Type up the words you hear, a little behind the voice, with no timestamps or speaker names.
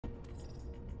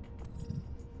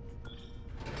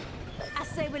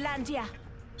say we land here?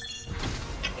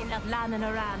 Enough landing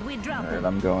around. We drop Alright,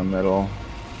 I'm going middle.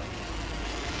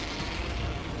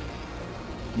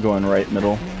 Going right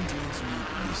middle.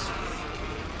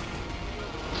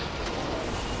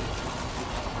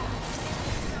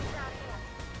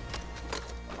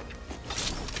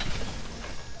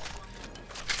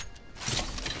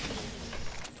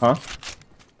 Huh?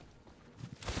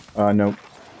 Nope.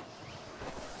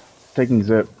 Taking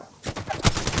zip.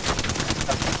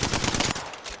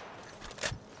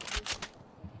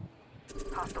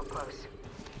 Hostile close.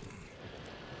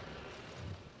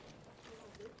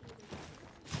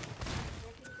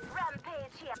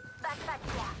 Rampage here. Back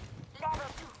here. Level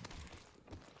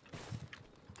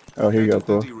 2. Oh, here you go,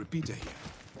 Phil. Repeater here.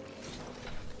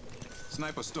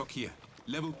 Sniper stock here.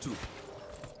 Level 2.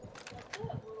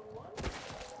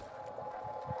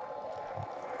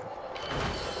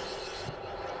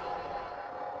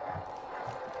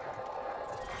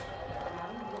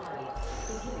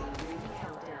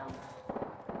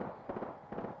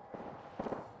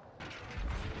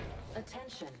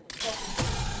 Attention.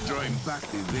 Drawing back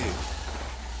the veil.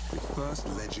 The first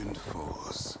legend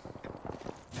falls.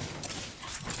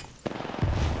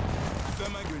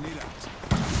 Thermite grenade out.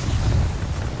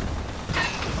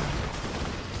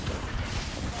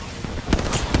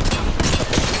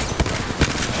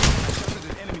 Shot at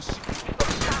an enemy ship.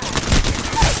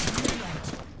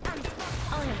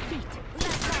 On your feet.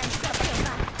 Left hand step your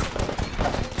back.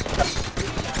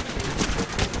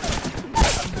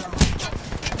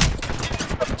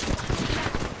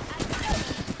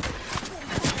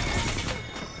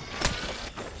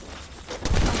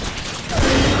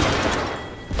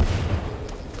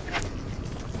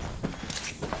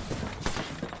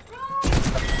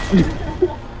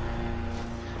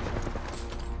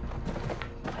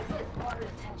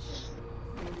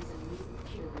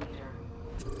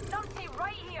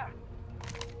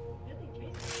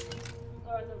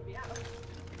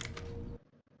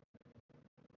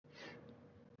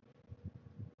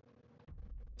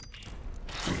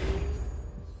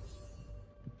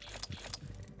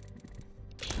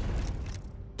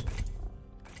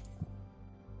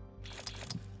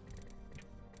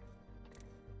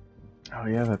 Oh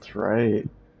yeah, that's right.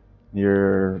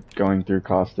 You're going through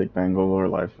Caustic Bangalore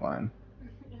Lifeline.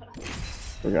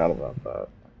 Forgot about that.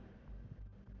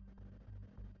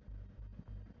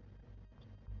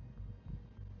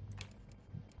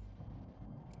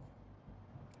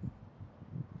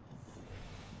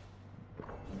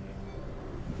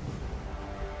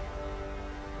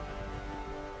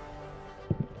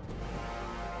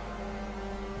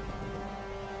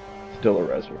 Still a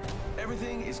reservoir.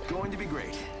 Everything is going to be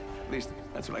great. At least,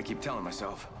 that's what I keep telling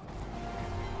myself.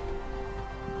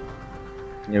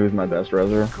 It was my best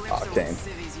reservoir. Octane.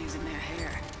 Using their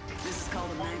hair. This is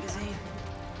called a magazine.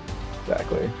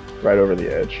 Exactly. Right over the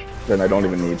edge. Then I don't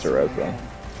even need to res them.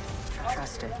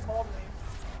 Trust it.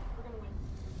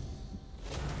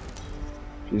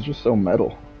 She's just so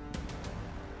metal.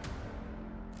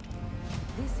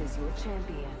 This is your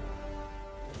champion.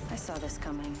 I saw this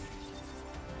coming.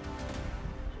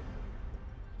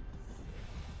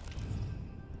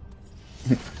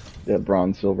 Yeah,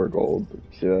 bronze, silver, gold.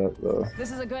 See that?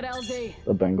 This is a good LZ.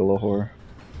 The Bangalore.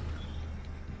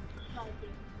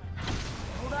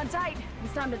 Hold on tight.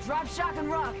 It's time to drop, shock, and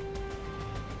rock.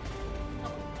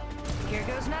 Here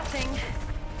goes nothing.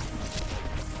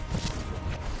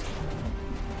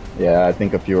 Yeah, I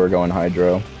think a few are going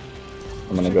Hydro.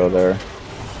 I'm gonna go there.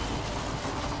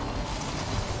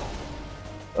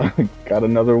 Got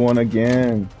another one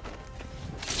again.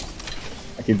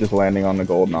 I keep just landing on the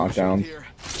gold knockdowns.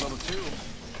 Level 2.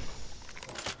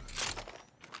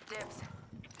 Dibs.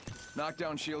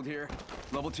 Knockdown shield here.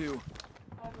 Level 2.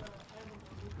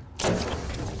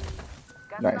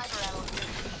 Nice.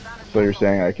 So you're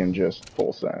saying I can just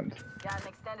full send. Got an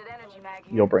extended energy mag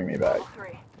here. You'll bring me back. Level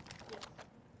 3.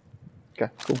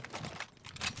 Okay, cool.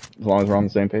 As long as we're on the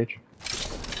same page.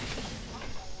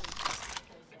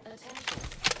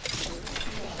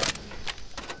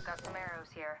 Got some arrows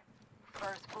here.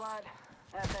 First blood.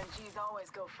 SMGs always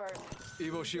go first.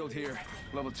 Evo shield here.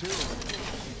 Level 2.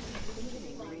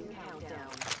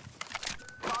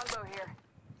 Longbow here.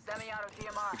 Semi-auto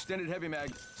DMR. Extended heavy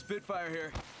mag. Spitfire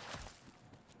here.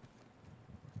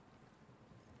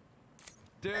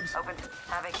 Dibs. Open.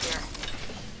 Havoc here.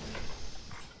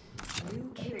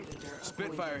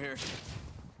 Spitfire here.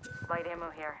 Light ammo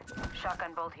here.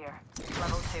 Shotgun bolt here.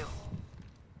 Level 2.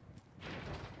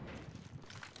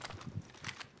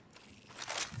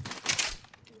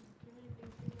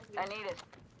 I need it.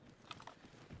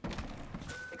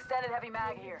 Extended heavy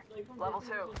mag here. Level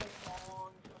 2.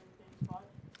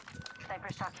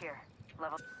 Sniper stock here.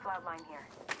 Level cloud line here.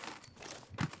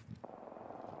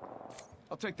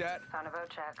 I'll take that. Found a boat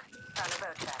check. Found a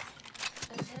boat check.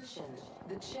 Attention,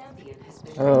 the champion has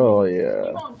been. Oh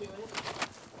yeah. Won't do it.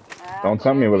 Don't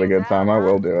tempt me with a good time. I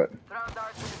will do it. Throws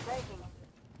ours for the taking.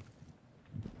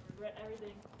 Regret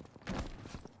everything.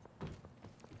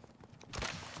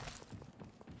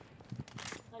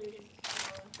 Now you're getting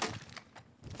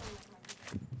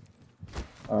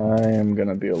I am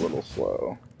gonna be a little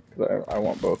slow because I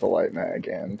want both a light mag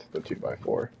and the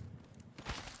 2x4.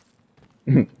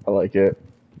 I like it.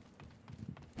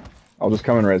 I'll just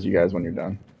come and res you guys when you're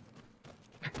done.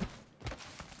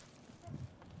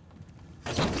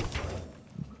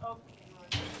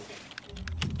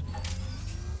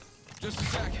 Just a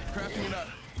sec. Crafting it up.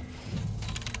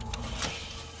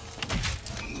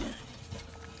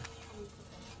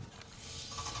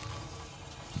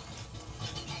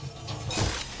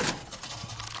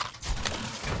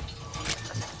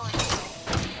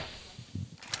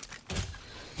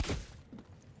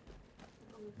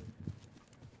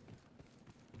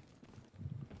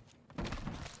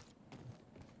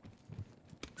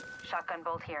 Shotgun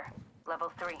bolt here. Level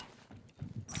 3.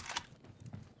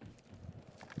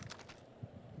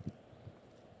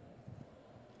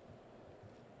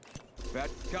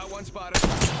 Got one spotted.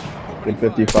 Good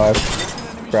 55.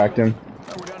 Cracked him.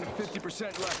 We're down to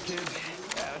 50% left, kids.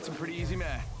 Yeah, that's some pretty easy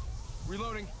math.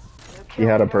 Reloading. He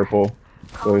had a purple,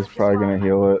 so he's probably gonna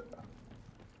heal it.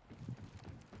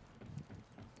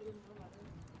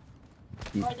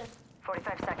 right there.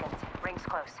 45 seconds. Rings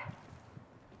close.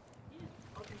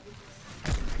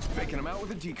 Faking him out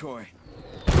with a decoy.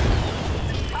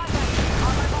 Contact!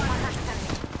 On my mark.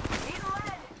 Need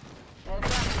lead!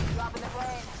 Heads up. Dropping the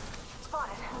blade.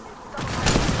 Spotted. Double mark.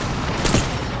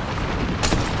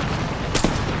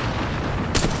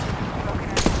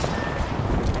 Okay.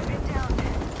 I've been down.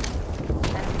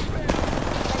 Enemy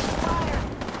fire!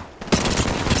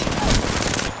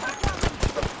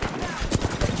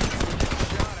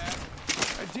 Shot at.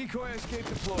 A decoy escape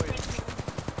deployed.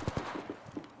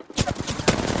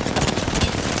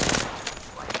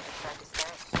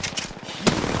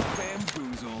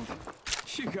 Bamboozled.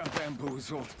 She got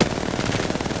bamboozled.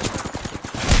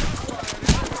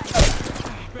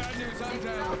 Bad news, I'm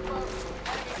down.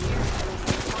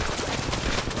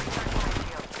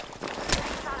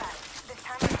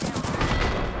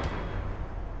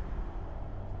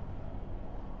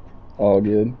 All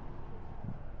good.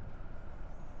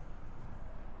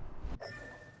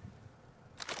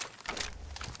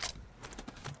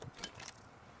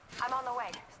 I'm on the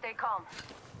way. Stay calm.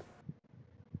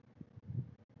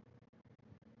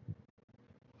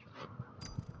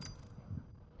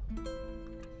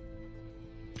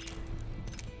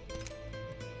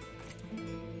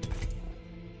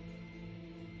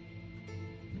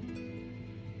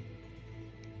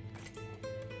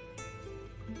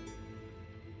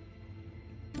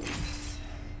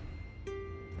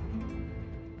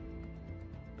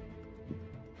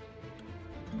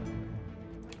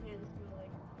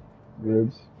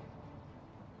 Ribs.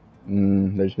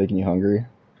 They're just making you hungry.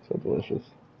 So delicious.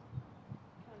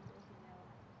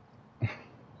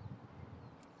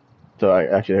 So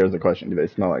actually, here's the question: do they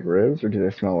smell like ribs or do they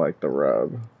smell like the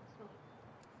rub?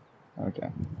 Okay.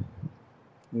 At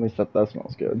least that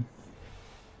smells good.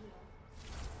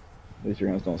 At least your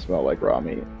hands don't smell like raw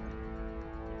meat.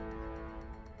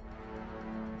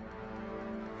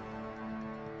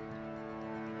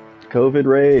 COVID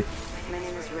Wraith. My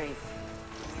name is Wraith,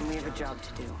 and we have a job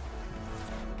to do.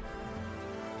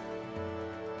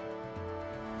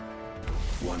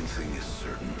 One thing is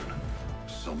certain.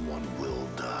 Someone will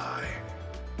die.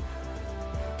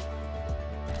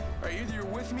 Alright, either you're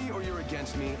with me or you're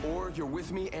against me, or you're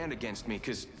with me and against me,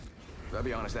 because, I'll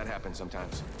be honest, that happens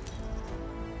sometimes.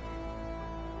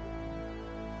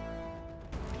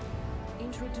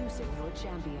 Introducing your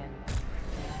champion.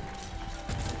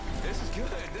 This is good,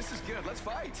 this is good, let's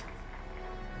fight!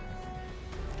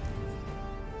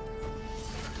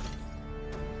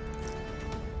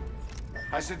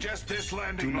 I suggest this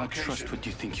landing Do not location. trust what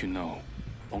you think you know.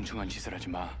 멍청한 짓을 하지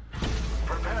마.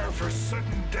 Prepare for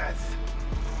certain death.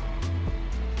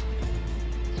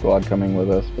 Squad coming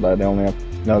with us, but they only have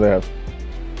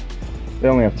they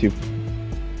only have 2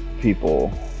 people.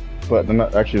 But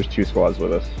actually, there's 2 squads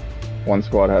with us. One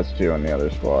squad has 2, and the other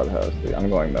squad has 3. I'm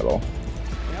going middle.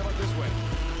 How about this way?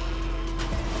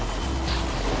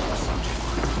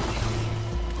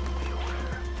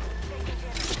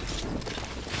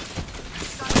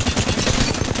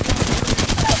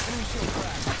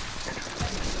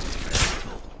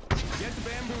 Get the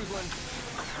bamboozling.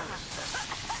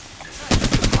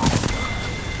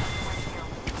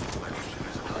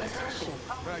 Attention,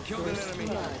 Killed an enemy.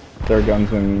 There are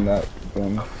guns in that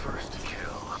boom. First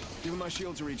kill. Give him my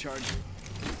shield to recharge.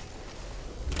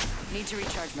 Need to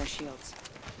recharge my shields.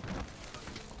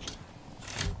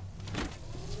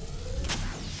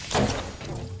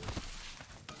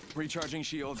 Recharging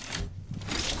shield.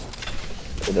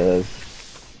 It is.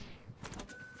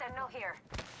 Sentinel here.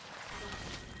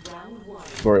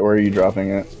 Where are you dropping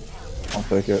it? I'll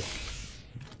take it.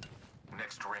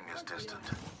 Next ring is distant.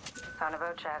 Found a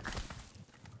boat check.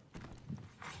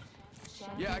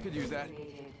 Yeah, I could use that.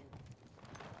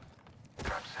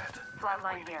 Trap set.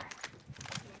 Flatline here.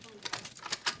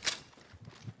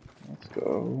 Let's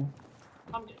go.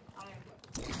 I'm good. I am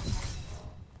good.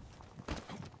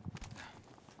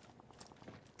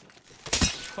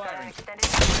 Firing. Extended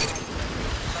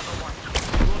level 1.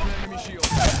 Broken enemy shield.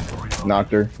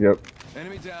 Knocked her. Yep.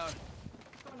 Enemy down.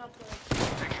 Coming up the.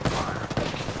 Taking fire.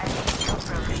 Enemy shield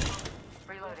broken.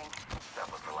 Reloading. That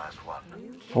was the last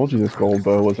one. Told you this gold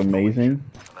bow was amazing.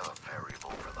 Another variable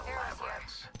for the Arrows lab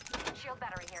rats. here. Shield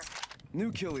battery here. New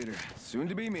kill leader. Soon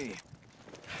to be me.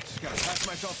 Just gotta patch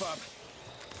myself up.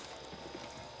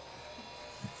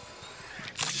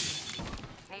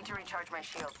 Need to recharge my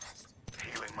shield.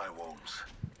 Healing my wounds.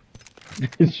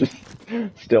 It's just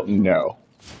still no.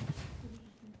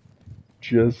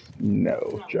 Just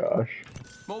no, Josh.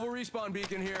 Mobile respawn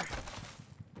beacon here.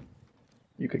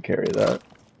 You could carry that.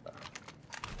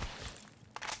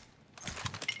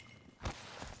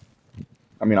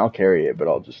 I mean, I'll carry it, but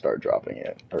I'll just start dropping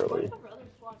it early. Cover other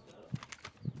squads though.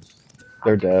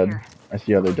 They're dead. I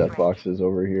see other death boxes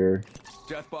over here.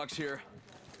 Death box here.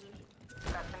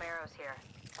 Got some arrows here.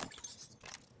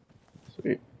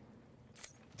 Sweet.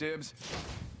 Dibs.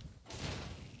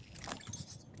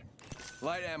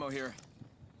 Light ammo here.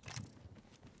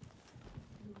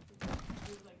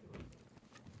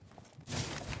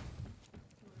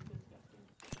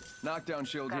 Knockdown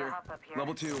shield Got a here. hop up here.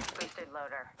 Level 2. Boosted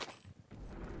loader.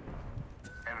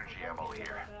 Energy ammo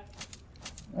here.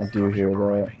 I do hear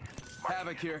that.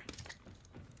 Havoc here.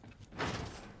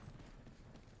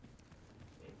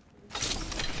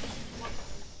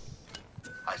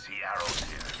 I see arrows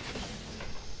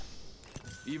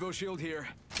here. Evo shield here.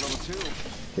 Level 2. In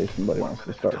case somebody wants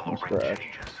to start from Till the ring scratch.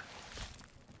 changes.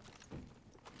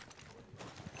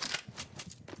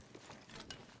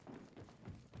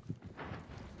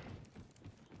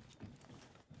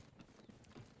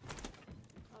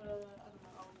 I don't know.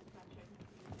 I'll kind of check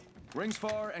my Rings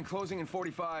far and closing in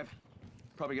 45.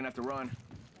 Probably gonna have to run.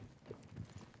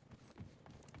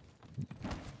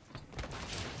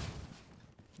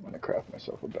 I'm gonna craft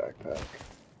myself a backpack.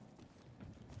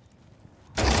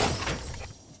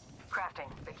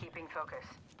 Crafting, but keeping focus.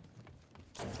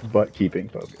 But keeping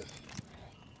focus.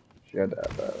 She had to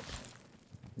add that.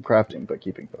 I'm crafting, but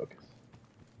keeping focus.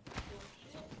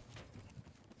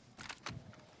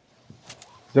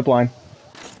 Zip line.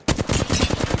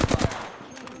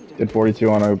 Did 42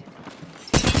 on a...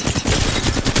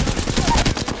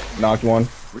 Knocked one.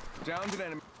 Downed an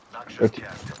enemy. Noxious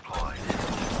gas deployed.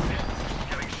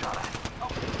 Getting shot at.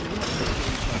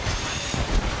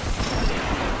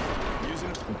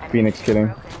 Using a Phoenix kidding.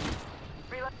 Broken.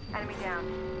 Reload. Enemy down.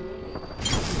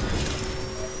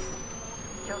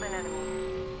 Killed an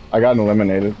enemy. I got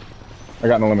eliminated. I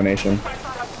got an elimination. I'm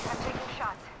taking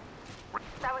shots.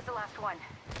 That was the last one.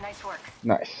 Nice work.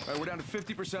 Nice. Alright, we're down to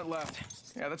 50% left.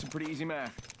 Yeah, that's a pretty easy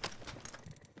math.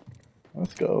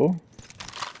 Let's go.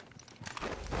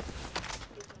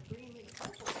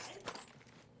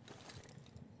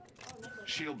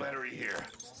 Shield battery here.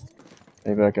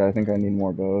 Hey Becca, I think I need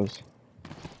more bows.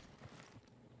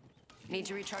 Need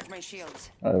to recharge my shields.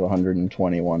 I have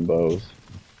 121 bows.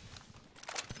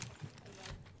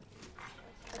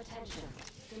 Attention.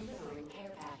 Delivering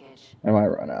care package. I might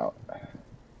run out.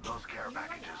 Those care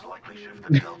packages likely shift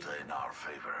the delta in our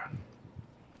favor.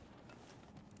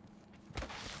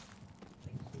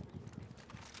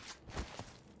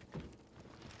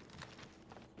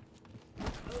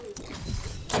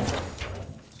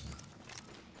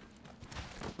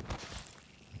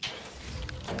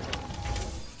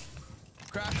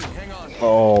 Crafting, hang on.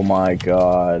 Oh my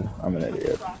god, I'm an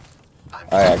idiot.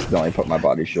 I accidentally put my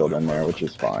body shield in there, which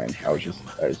is fine. I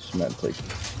just meant to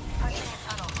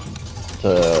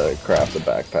craft a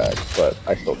backpack, but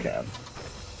I still can.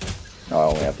 No, I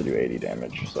only have to do 80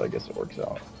 damage, so I guess it works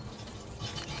out.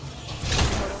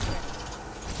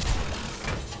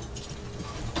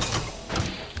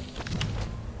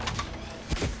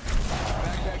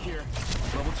 Backpack here.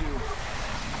 Level 2.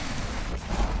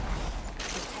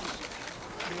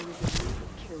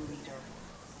 Kill leader.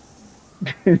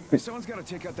 Hey, someone's gotta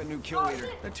take out that new kill leader.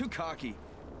 They're too cocky.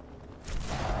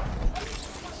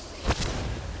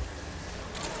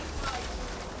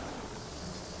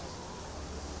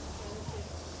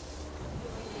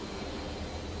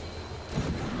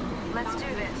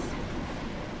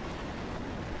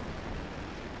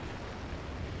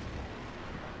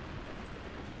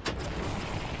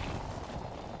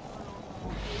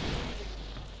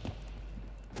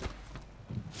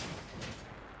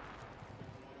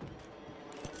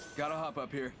 Gotta hop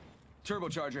up here.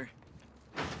 Turbocharger.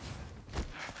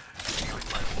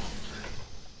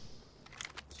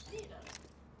 Yeah,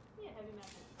 heavy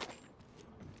magic.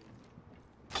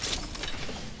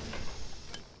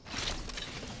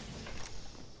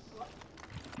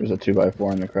 There's a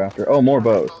 2x4 in the crafter. Oh, more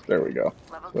bows. There we go.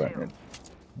 Level That's what I 2. need.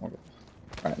 More bows.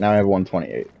 Alright, now I have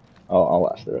 128. I'll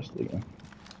last the rest of the game.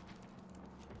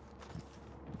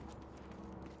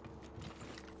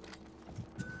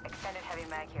 Extended heavy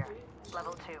mag here.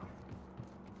 Level 2.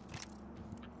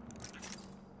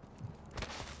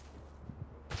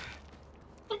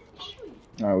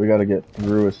 Alright, we gotta get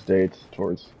through estates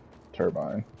towards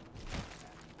turbine.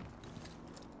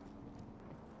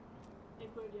 Hey,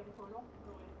 Chloe, do you have a portal?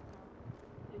 Oh,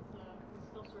 wait, no. It's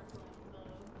still circling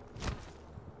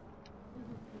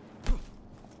the...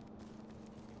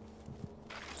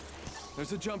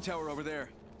 There's a jump tower over there.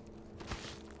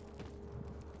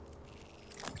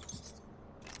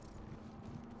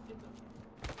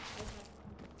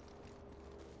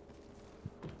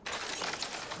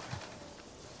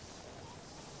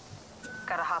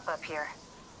 Gotta hop up here.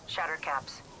 Shattered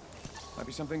caps. Might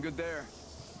be something good there.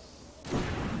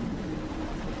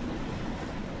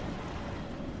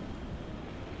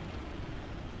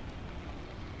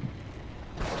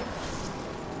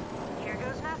 Here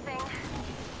goes nothing.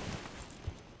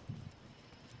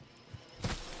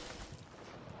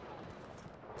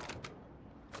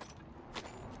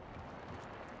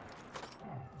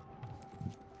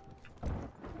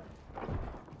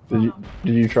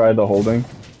 Did you try the holding?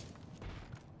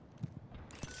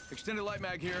 Extended light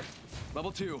mag here.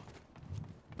 Level 2.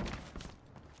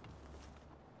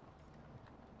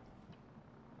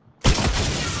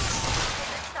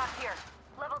 Stop here.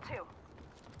 Level 2.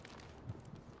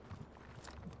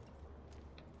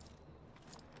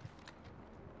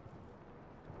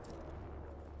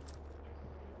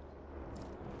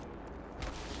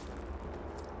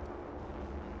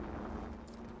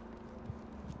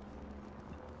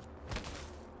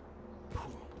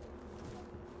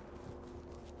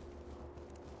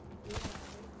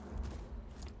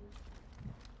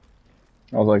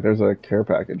 I was like, there's a care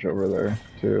package over there,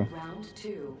 too. Round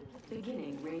 2.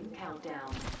 Beginning ring countdown.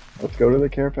 Let's go to the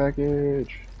care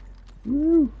package.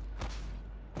 Woo!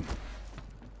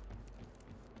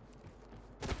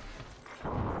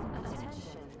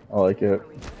 Attention. I like it.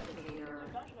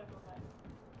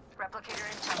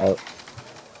 Replicator Oh.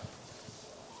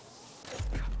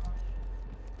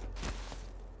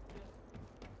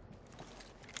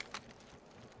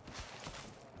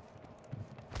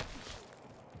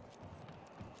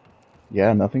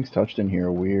 Yeah, nothing's touched in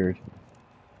here. Weird.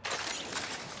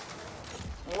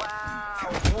 Wow!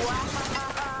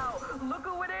 Wow! Look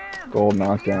who it is! Gold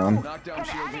knockdown. Knockdown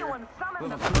shield here. Anyone summon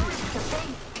the Level brute to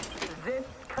face this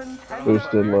contender?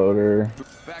 Boosted loader.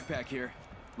 Backpack here.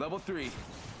 Level 3.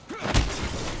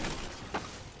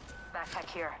 Backpack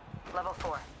here. Level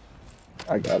 4.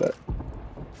 I got it.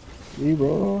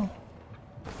 Zero.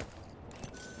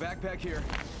 Backpack here.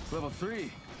 Level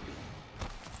 3.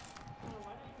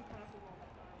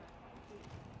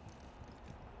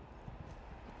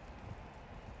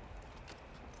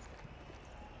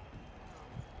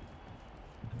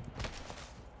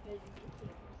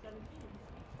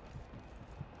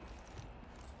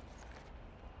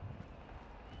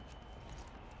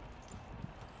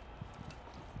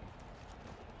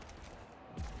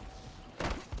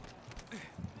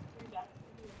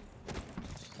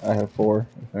 I have 4.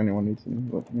 If anyone needs them,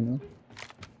 let me know.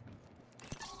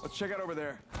 Let's check out over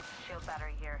there. Shield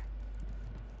battery here.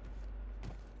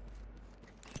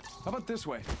 How about this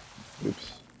way?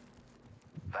 Oops.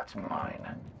 That's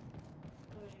mine.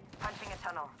 Punching a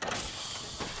tunnel.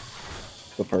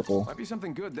 The purple. Might be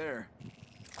something good there.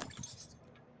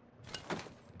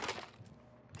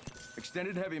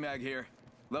 Extended heavy mag here.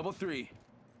 Level 3.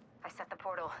 I set the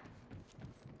portal.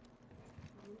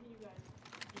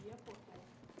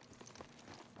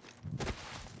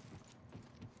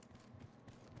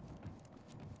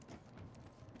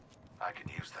 I can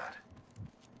use that.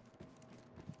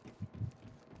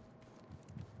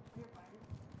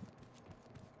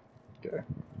 Okay.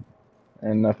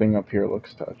 And nothing up here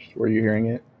looks touched. Were you hearing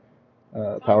it?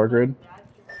 Power grid?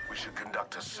 We should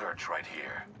conduct a search right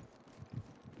here.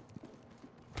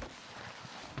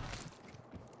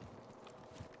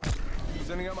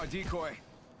 Sending out my decoy.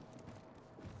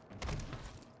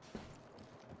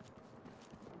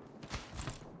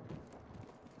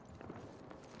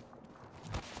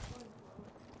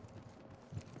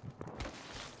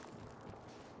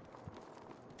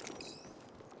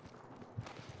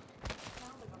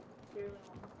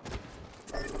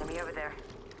 Enemy over there.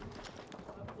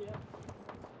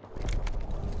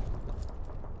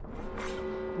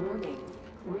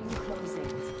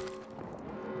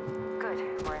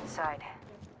 inside.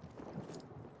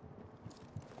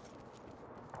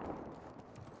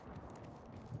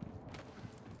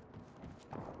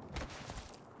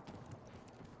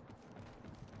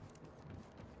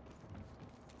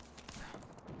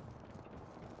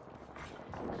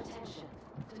 Attention,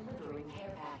 delivering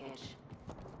care package.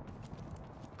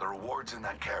 The rewards in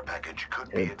that care package could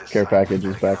Yeah, be a care package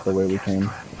is decisive back the way we gas came.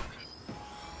 trap.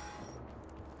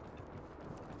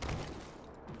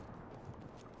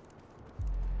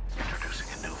 Introducing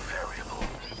a new variable.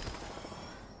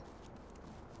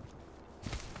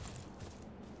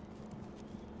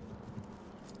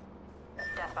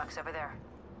 Death box over there.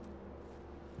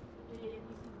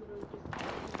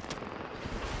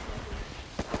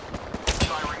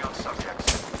 Firing on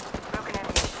subjects. Broken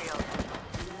enemy shield.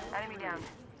 Enemy down.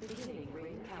 Beginning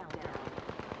ring countdown.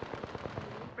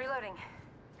 Reloading.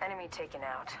 Enemy taken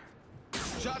out.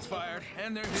 Shots fired,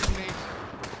 and they're hitting me.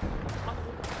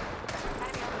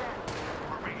 Enemy over there.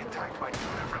 We're being attacked by 2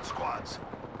 different squads.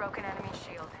 Broken enemy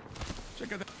shield.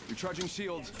 Check out that. Recharging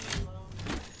shields.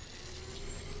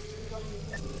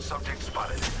 Subject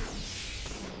spotted.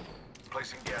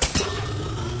 Placing gas.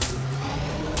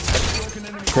 Broken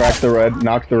enemy. Crack the red,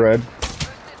 knock the red.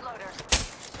 Boosted loader. They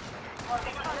spotted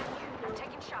me. I'm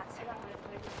taking shots.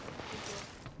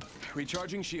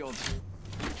 Recharging shields.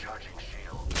 Recharging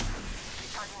shield.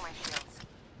 Recharging my shields.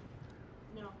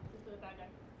 No, it's a bad guy.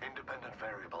 Independent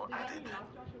variable Did that added. mean knock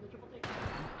Josh or the triple take?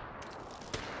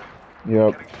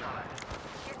 Yep. Getting shot at.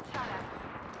 Getting shot at.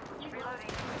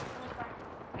 Reloading.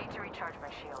 Need to recharge my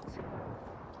shields.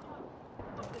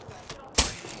 Fuck this guy.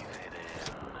 Breathe it in.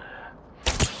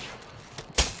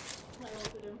 I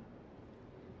ulted him.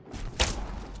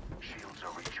 Shields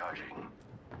are recharging.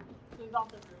 So he's off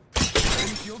the roof.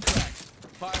 Enemy shield cracked.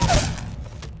 Fire.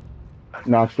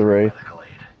 Knocked the Wraith. Medical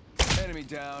aid. Enemy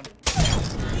down.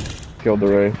 Killed the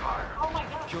Wraith. Fire. Oh my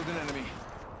god! Killed an enemy.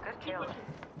 Good kill.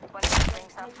 One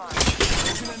thing's not fun.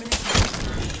 Broken enemy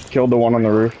shield. Killed the one on the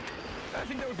roof. I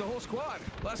think that was the whole squad.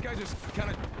 Last guy just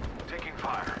kind of. Taking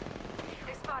fire.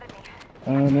 They spotted me.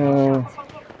 Oh no.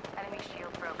 Enemy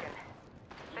shield broken.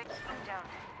 Big down.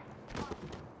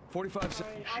 45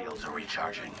 seconds. Shields are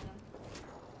recharging.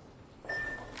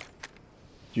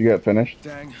 Did you get finished?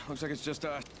 Dang, looks like it's just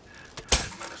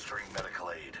Administering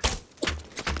medical aid.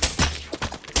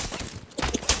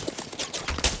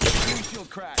 enemy shield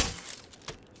cracked.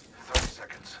 30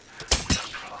 seconds. We are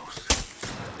close.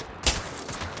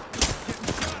 Getting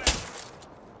shot at.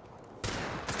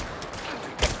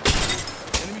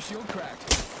 Enemy shield cracked.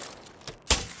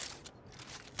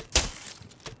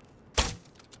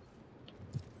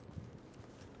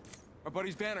 Our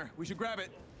buddy's banner. We should grab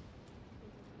it.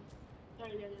 Yeah,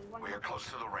 one We are close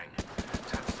to the ring.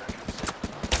 10 seconds.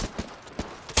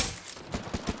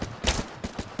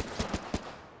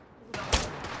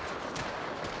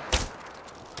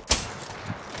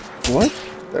 What?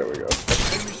 There we go.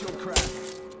 Enemy shield cracked.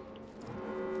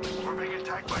 We're being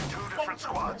attacked by 2 different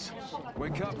squads.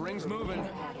 Wake up, ring's moving.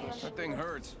 That thing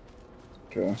hurts.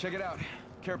 Okay. Check it out.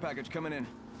 Care package coming in.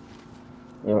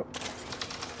 Yep.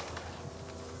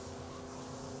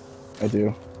 I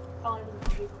do.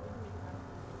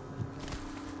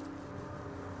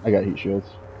 I got heat shields.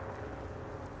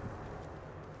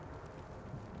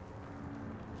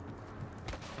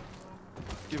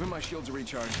 Give him my shields a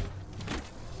recharge.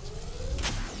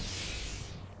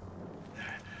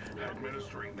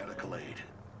 Administering medical aid.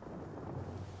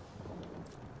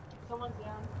 Someone's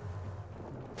down.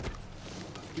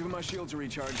 Give him my shields a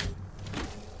recharge.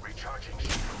 Recharging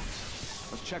shields.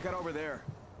 Let's check out over there.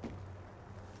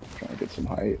 Trying to get some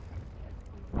height.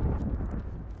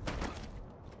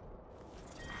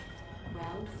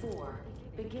 Round 4.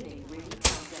 Beginning ring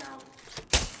countdown.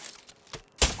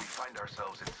 We find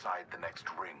ourselves inside the next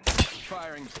ring.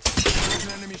 Firing. There's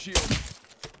an enemy shield.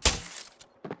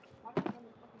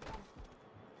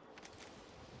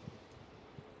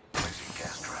 Placing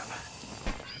gas trap.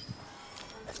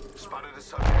 Spotted a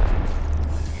subject.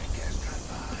 Placing a gas trap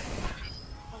behind.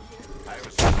 I have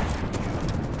a subject in view.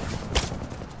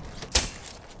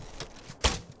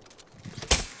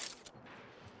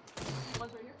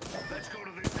 One's right here. Let's go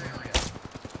to this area.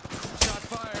 Shot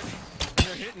fired.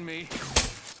 They're hitting me.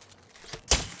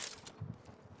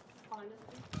 Behind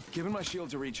us. Giving my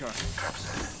shields a recharge. Trap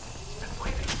set. And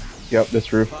waiting. Yep,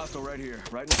 this roof. Hostile right here,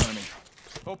 right in front of me.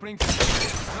 Opening. Another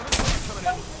squad coming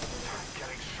in.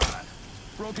 Getting shot.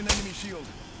 Broken enemy shield.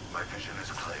 My vision is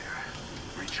clear.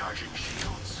 Recharging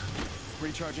shields.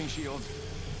 Recharging shield.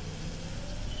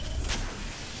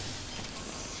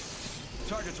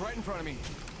 Target's right in front of me.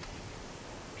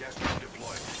 Gas trap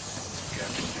deployed.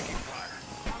 Gas is taking fire.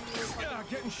 Yeah,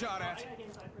 getting shot at. I got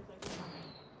inside for a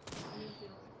second.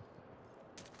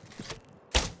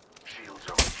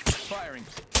 firing.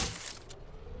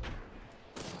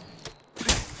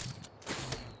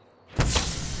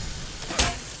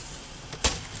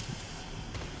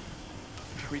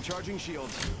 Recharging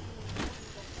shields.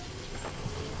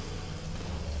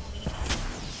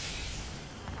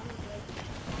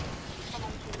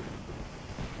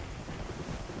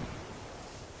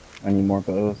 I need more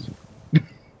bows. You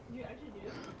actually do?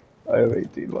 I have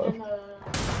 18 left. And,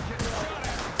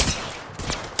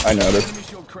 I noticed. Enemy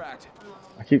shield cracked.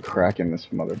 I keep cracking this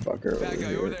motherfucker Bad over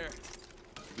guy over here. there.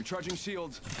 Recharging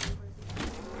shields.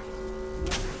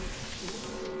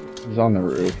 He's on the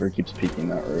roof, or he keeps peeking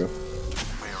that roof.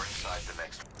 We are inside the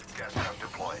next gas trap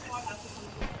deployed. I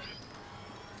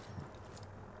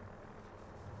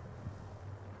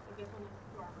guess on this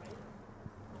door, right?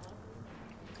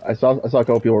 The left? I saw a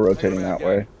couple people rotating that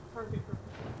way. Perfect. That means that's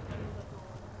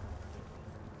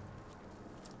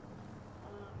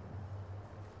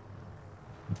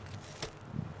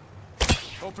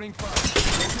all. Opening fire.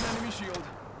 There's an enemy shield.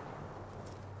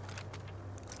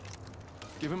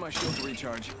 Give him my shield to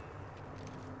recharge.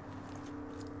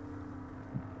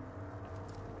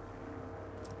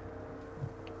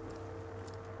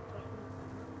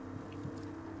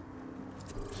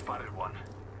 Spotted one.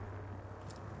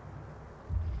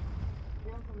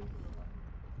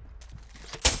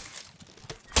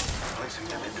 Placing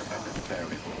an independent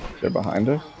variable. They're behind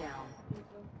us.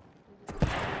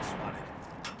 Spotted.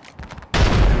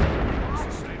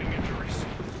 Sustaining injuries.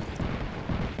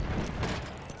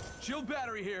 Shield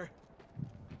battery here.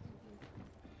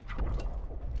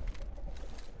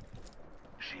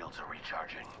 Shields are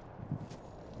recharging.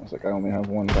 Looks like I only have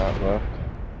one dot left.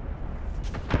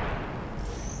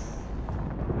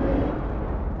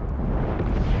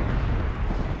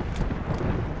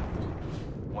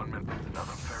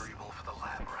 Another variable for the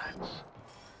lab rats.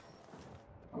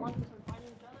 I want them to find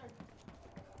each other.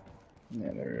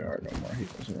 Yeah, there are no more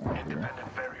heroes around here.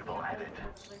 Independent variable added.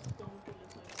 Like, going through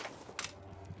this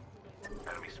way.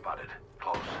 Enemy spotted.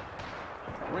 Close.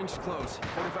 Ring's close.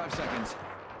 45 seconds.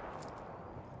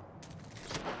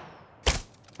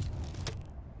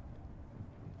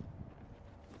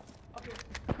 Okay.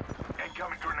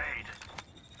 Incoming grenade.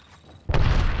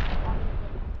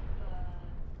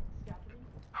 Scaffolding.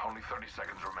 Only 30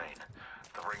 seconds remain.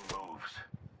 The ring moves.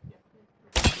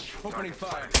 Opening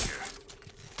fire. Here.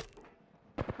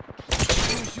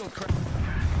 Enemy shield cracked.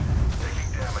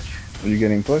 Taking damage. Are you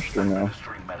getting pushed or no?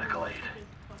 Administering medical aid.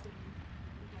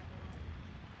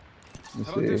 How Let's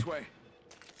about this see. way?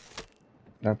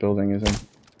 That building is in.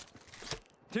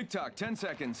 Tick tock. 10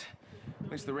 seconds.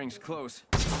 At least the ring's close.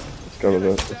 Let's go to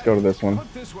this. Let's go to this one.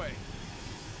 Look this way.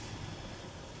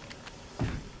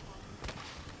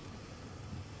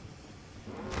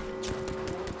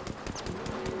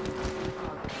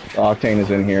 The Octane is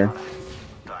in here.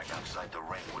 Dying outside the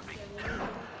ring would be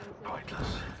pointless.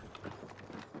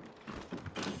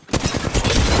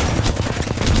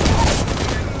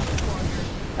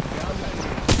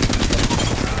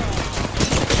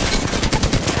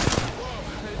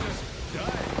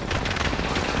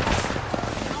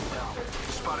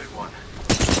 Spotted one.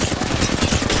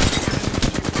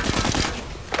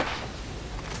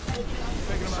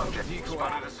 Taking him out with Subject. a decoy.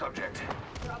 Spotted a subject.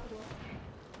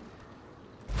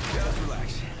 Just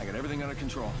relax. I got everything under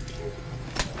control.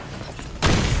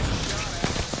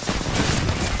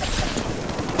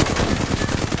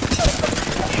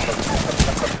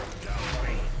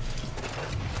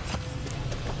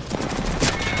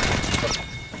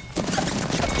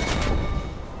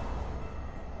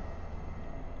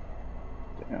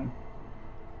 Damn.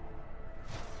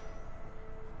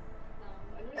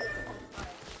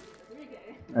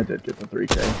 I did get the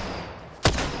 3K.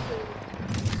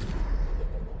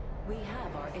 We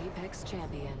have our Apex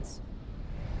champions.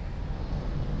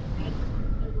 And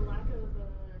the lack of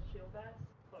shield bats.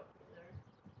 Fuck, there.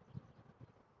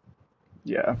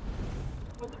 Yeah.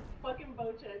 With the fucking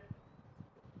bow check.